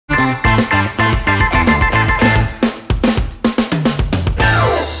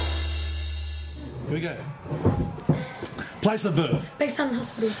Place of birth. Bankstown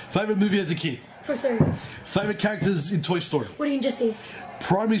Hospital. Favourite movie as a kid. Toy Story. Favourite characters in Toy Story. Woody and Jesse.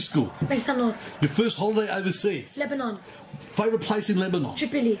 Primary school. Bankstown North. Your first holiday overseas. Lebanon. Favourite place in Lebanon.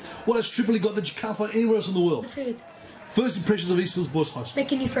 Tripoli. What has Tripoli got that you can't find anywhere else in the world? The food. First impressions of East Hills Boys High School.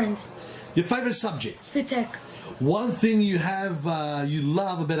 Making new friends. Your favourite subject. Food tech. One thing you have, you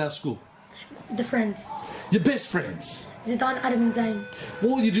love about our school. The friends. Your best friends. Zidane, Adam and Zayn.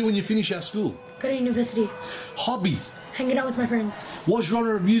 What will you do when you finish our school? Go to university. Hobby. Hanging out with my friends. What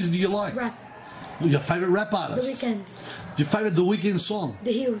genre of music do you like? Rap. Your favourite rap The artist? Weekends. Your favourite The Weeknd song?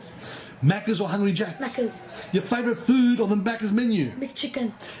 The Heels. Macca's or Hungry Jack's? Macca's. Your favourite food on the Macca's menu?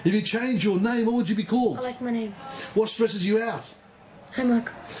 McChicken. If you change your name, what would you be called? I like my name. What stresses you out? Homework.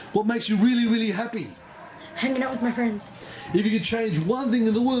 What makes you really, really happy? Hanging out with my friends. If you could change one thing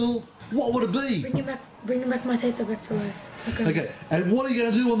in the world, what would it be? Bringing back my tata back to life. Okay, and what are you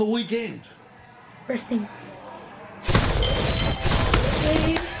going to do on the weekend? Resting.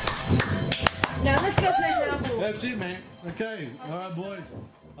 See? Now let's go play handball. That's it, man. Okay, all right, boys.